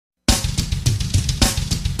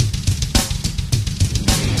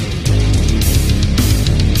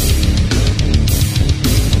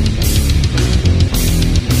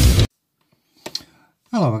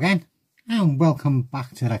Hello again and welcome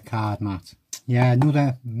back to the card mat. Yeah,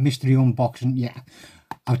 another mystery unboxing. Yeah,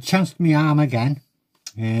 I've chanced my arm again.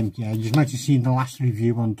 Yeah, you might have seen the last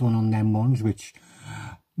review done on them ones, which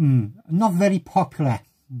not very popular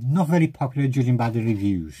judging by the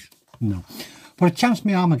reviews. No, but I chanced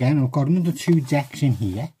my arm again. I've got another 2 decks in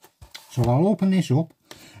here, so I'll open this up.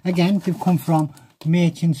 Again, they've come from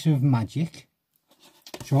Merchants of Magic,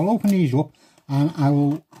 so I'll open these up and I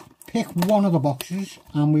will pick one of the boxes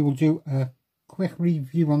and we will do a quick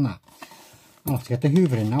review on that. I'll have to get the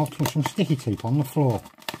hoover in now, put some sticky tape on the floor.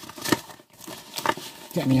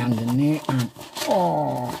 Get my hand in there and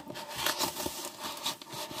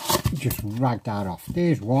just rag that off.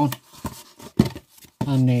 There's one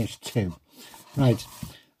and there's 2. Right,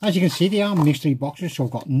 as you can see, they are mystery boxes, so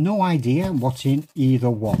I've got no idea what's in either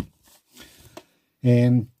one.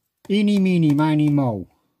 Eeny, meeny, miny, mo.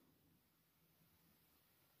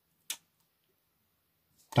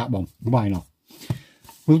 That one, why not?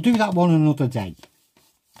 We'll do that one another day.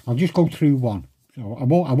 I'll just go through one. So I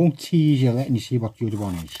won't tease you letting you see what the other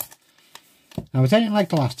one is. Now, it's anything like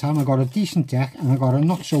the last time. I got a decent deck and I got a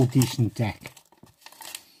not so decent deck.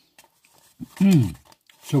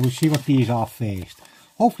 So we'll see what these are first.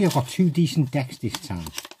 Hopefully I've got 2 decent decks this time.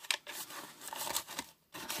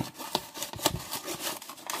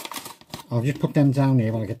 I'll just put them down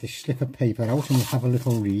here while I get this slip of paper out and we'll have a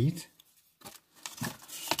little read.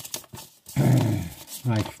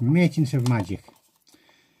 Right, Merchants of Magic.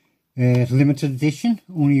 Limited edition,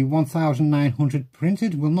 only 1,900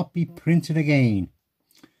 printed, will not be printed again.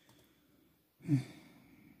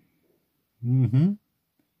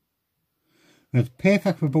 It's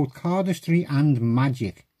perfect for both cardistry and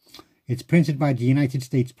magic. It's printed by the United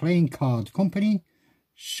States Playing Card Company.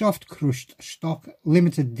 Soft crushed stock,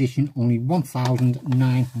 limited edition, only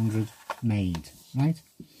 1,900 made. Right?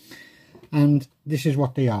 And this is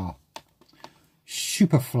what they are.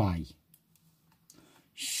 Superfly,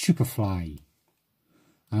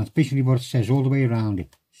 and that's basically what it says all the way around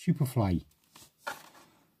it. Superfly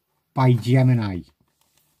by Gemini.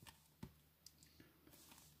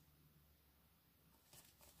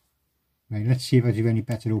 Right, let's see if I do any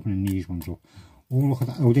better opening these ones up. Oh, look at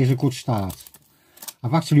that. Oh, there's a good start.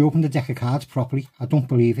 I've actually opened the deck of cards properly. I don't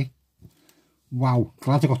believe it. Wow,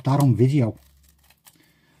 glad I got that on video.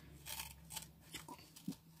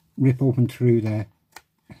 Rip open through the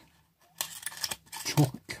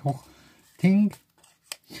chock thing.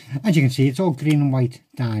 As you can see, it's all green and white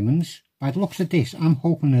diamonds. By the looks of this, I'm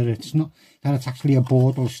hoping that it's not, that it's actually a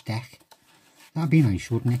borderless deck. That'd be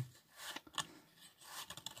nice, wouldn't it?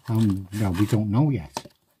 Well, we don't know yet.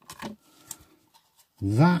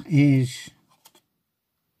 That is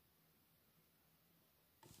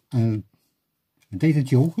are they the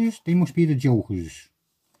Jokers? They must be the Jokers.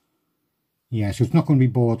 Yeah, so it's not going to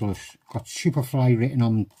be borderless. Got Superfly written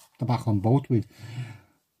on the back on both with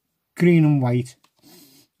green and white.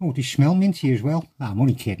 Oh, they smell minty as well. Nah, I'm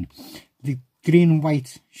only kidding. The green and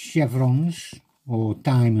white chevrons, or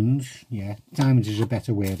diamonds. Yeah, diamonds is a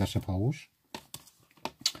better word, I suppose.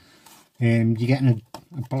 You're getting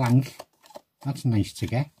a blank. That's nice to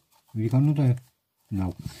get. Have you got another?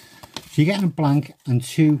 No. So you're getting a blank and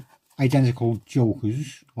 2 identical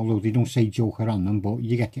Jokers, although they don't say Joker on them, but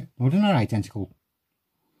you get it. No, they're not identical.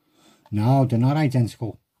 No, they're not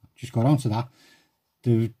identical. Just got onto that.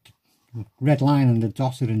 The red line and the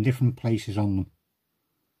dot are in different places on them.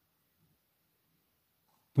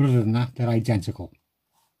 But other than that, they're identical.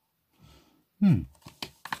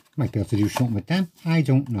 Might be able to do something with them. I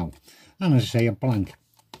don't know. And as I say, a blank.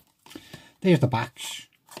 There's the backs.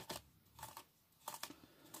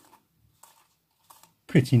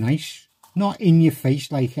 Pretty nice, not in your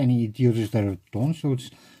face like any of the others that I've done, so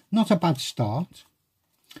it's not a bad start.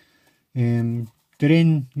 They're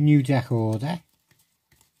in new deck order.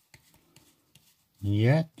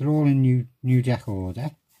 Yeah, they're all in new deck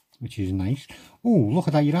order, which is nice. Oh, look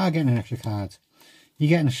at that, you are getting an extra card. You're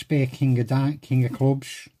getting a spare king of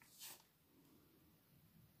clubs.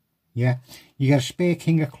 Yeah, you get a spare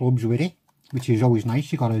king of clubs with it, which is always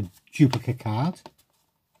nice. You got a duplicate card.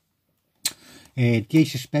 The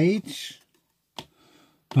Ace of Spades,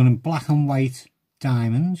 done in black and white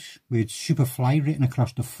diamonds with Superfly written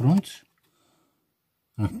across the front.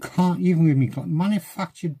 And I can't even with me,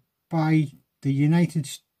 manufactured by the United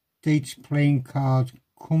States Playing Card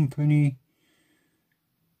Company,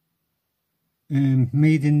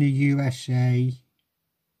 made in the USA,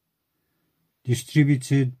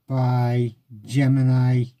 distributed by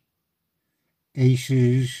Gemini,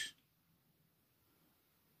 Aces,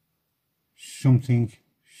 something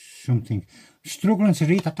something. Struggling to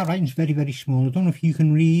read that. That writing's very, very small. I don't know if you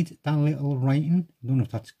can read that little writing. I don't know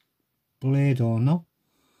if that's blurred or not.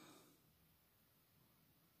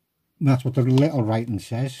 That's what the little writing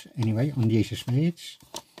says, anyway, on the Ace of Spades.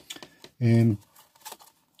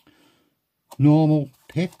 Normal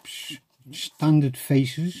pips, standard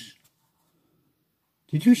faces.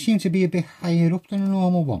 They do seem to be a bit higher up than a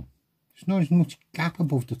normal one. There's not as much gap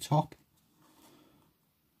above the top.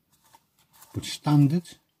 But standard.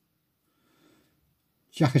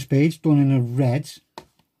 Jack of Spades done in a red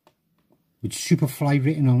with Superfly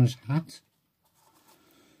written on his hat.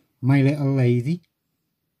 My Little Lady.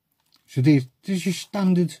 So there's your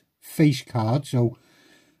standard face card, so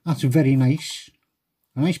that's very nice.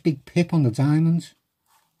 A nice big pip on the diamond.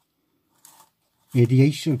 The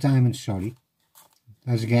ace of diamonds, sorry.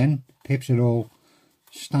 As again, pips are all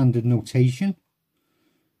standard notation.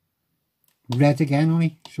 Red again on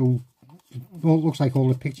it, so it looks like all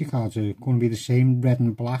the picture cards are going to be the same, red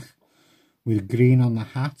and black, with green on the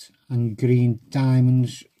hat and green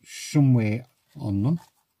diamonds somewhere on them.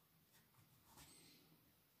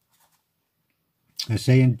 I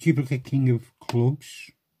say, and duplicate King of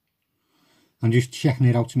Clubs. I'm just checking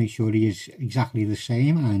it out to make sure he is exactly the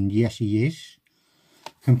same, and yes, he is.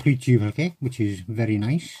 Complete duplicate, which is very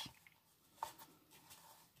nice.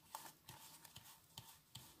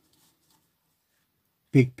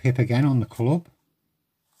 Big pip again on the club.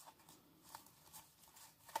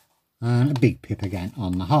 And a big pip again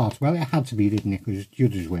on the heart. Well, it had to be, didn't it, because the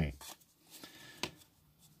others were.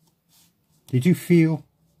 They do feel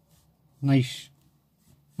nice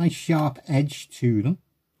sharp edge to them.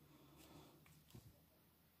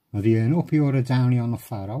 Whether you're an uppie or a downy on the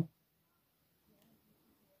faro.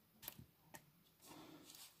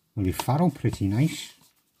 Well, your faro pretty nice.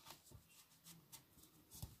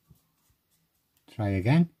 Try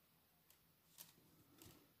again.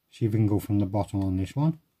 See if we can go from the bottom on this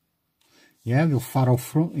one. Yeah, you'll faro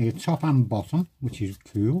front, top and bottom, which is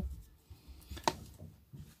cool.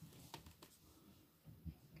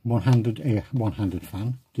 One-handed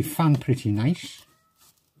fan. The fan pretty nice.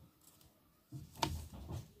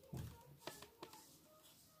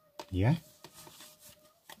 Yeah.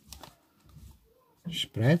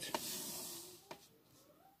 Spread.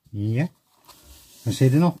 Yeah. I say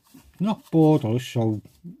they're not borders, so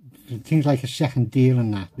things like a second deal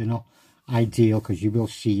and that, they're not ideal because you will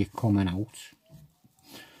see it coming out.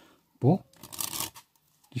 But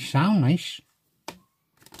they sound nice.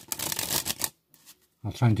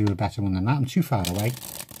 I'll try and do a better one than that. I'm too far away.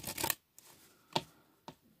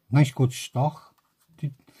 Nice good stock.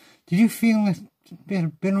 Did you feel a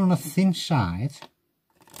bit on the thin side?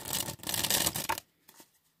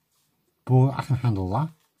 But I can handle that.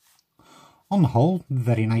 On the whole,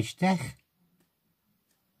 very nice deck.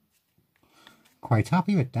 Quite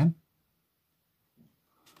happy with them.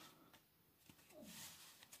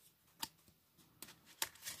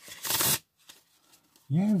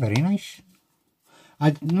 Yeah, very nice.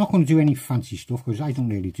 I'm not going to do any fancy stuff because I don't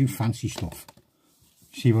really do fancy stuff.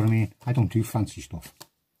 See what I mean? I don't do fancy stuff.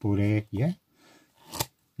 But yeah,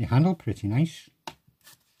 they handle pretty nice.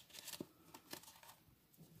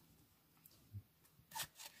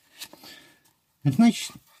 It's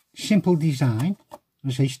nice, simple design.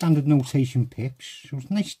 As I say, standard notation pips. So it's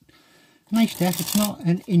nice deck. It's not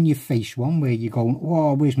an in-your-face one where you're going,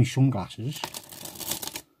 oh, where's my sunglasses?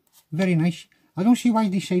 Very nice. I don't see why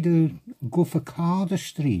they say to go for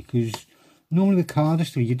cardistry, because normally with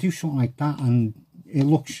cardistry you do something like that and it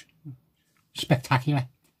looks spectacular.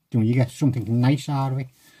 You get something nice out of it.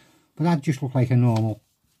 But that just looks like a normal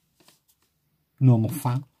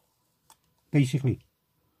fan, basically.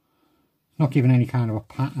 Not giving any kind of a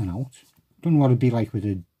pattern out. Don't know what it'd be like with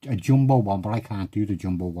a jumbo one, but I can't do the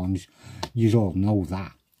jumbo ones. You all know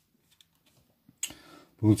that. But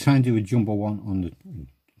we'll try and do a jumbo one on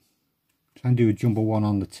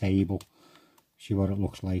the table. See what it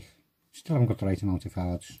looks like. Still haven't got the right amount of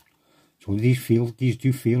cards. So these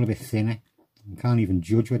do feel a bit thinner. I can't even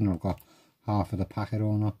judge whether I've got half of the packet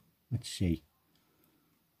or not. Let's see.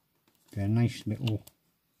 They're nice little.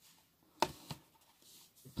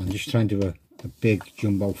 I'm just trying to do a big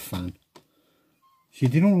jumbo fan. See,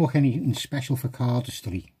 they don't look anything special for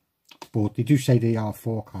cardistry, but they do say they are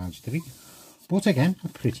for cardistry. But again, a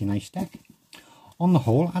pretty nice deck. On the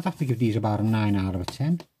whole, I'd have to give these about a 9 out of a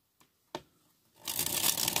 10.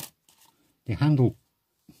 They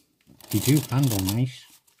do handle nice,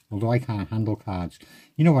 although I can't handle cards.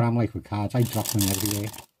 You know what I'm like with cards, I drop them everywhere,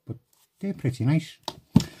 but they're pretty nice.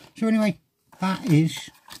 So anyway, that is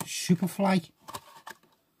Superfly.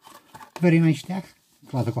 Very nice deck.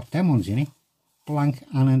 Glad I got them ones in it. Blank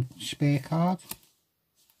and a spare card.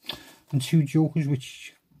 and 2 jokers,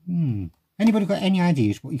 which, anybody got any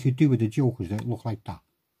ideas what you could do with the jokers that look like that?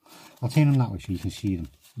 I'll turn them that way so you can see them.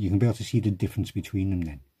 You can be able to see the difference between them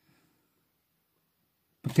then.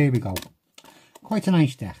 But there we go. Quite a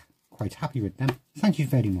nice deck. Quite happy with them. Thank you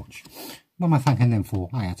very much. What am I thanking them for?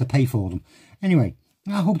 I had to pay for them. Anyway,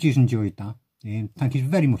 I hope you enjoyed that. Thank you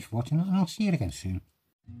very much for watching, and I'll see you again soon.